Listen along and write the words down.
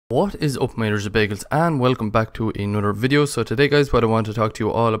What is up, my bagels, and welcome back to another video. So today guys, what I want to talk to you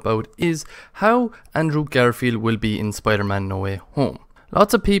all about is how Andrew Garfield will be in Spider-Man No Way Home.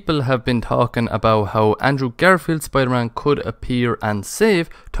 Lots of people have been talking about how Andrew Garfield's Spider-Man could appear and save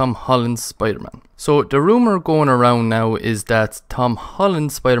Tom Holland's Spider-Man. So the rumour going around now is that Tom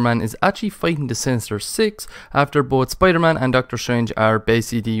Holland's Spider-Man is actually fighting the Sinister Six after both Spider-Man and Doctor Strange are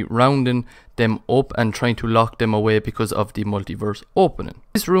basically rounding them up and trying to lock them away because of the multiverse opening.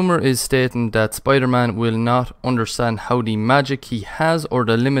 This rumour is stating that Spider-Man will not understand how the magic he has or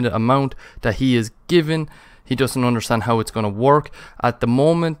the limited amount that he is given. He doesn't understand how it's going to work. At the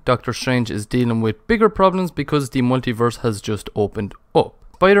moment, Doctor Strange is dealing with bigger problems because the multiverse has just opened up.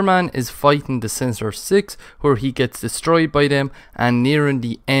 Spider-Man is fighting the Sinister Six, where he gets destroyed by them, and nearing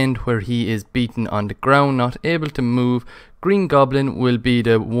the end where he is beaten on the ground, not able to move. Green Goblin will be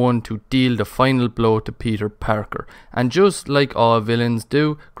the one to deal the final blow to Peter Parker. And just like all villains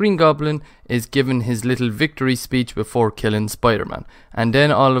do, Green Goblin is given his little victory speech before killing Spider-Man. And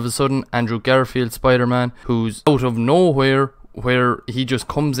then all of a sudden, Andrew Garfield Spider-Man, who's out of nowhere, where he just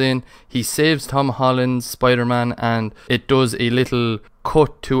comes in, he saves Tom Holland's Spider-Man, and it does a little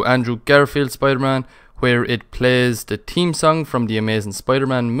cut to Andrew Garfield Spider-Man where it plays the theme song from the Amazing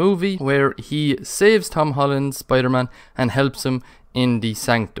Spider-Man movie, where he saves Tom Holland's Spider-Man and helps him in the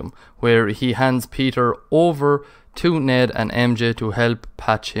Sanctum, where he hands Peter over to Ned and MJ to help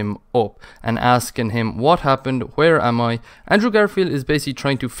patch him up and asking him what happened, where am I. Andrew Garfield is basically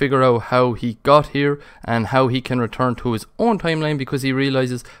trying to figure out how he got here and how he can return to his own timeline because he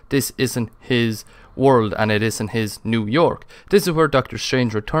realizes this isn't his world and it isn't his New York. This is where Doctor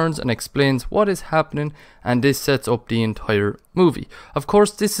Strange returns and explains what is happening, and this sets up the entire movie. Of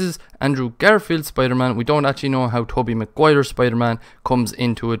course, this is Andrew Garfield's Spider-Man. We don't actually know how Tobey Maguire's Spider-Man comes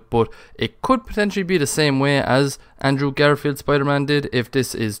into it, but it could potentially be the same way as Andrew Garfield's Spider-Man did. If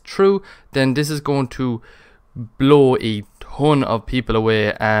this is true, then this is going to blow a ton of people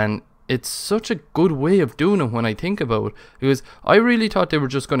away, and it's such a good way of doing it when I think about it, because I really thought they were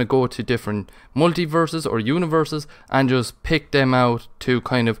just going to go to different multiverses or universes and just pick them out to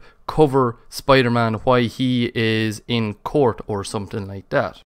kind of cover Spider-Man why he is in court or something like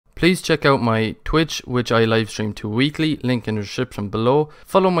that. Please check out my Twitch, which I live stream to weekly, link in the description below.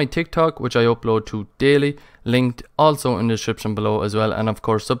 Follow my TikTok, which I upload to daily, linked also in the description below as well. And of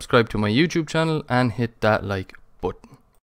course, subscribe to my YouTube channel and hit that like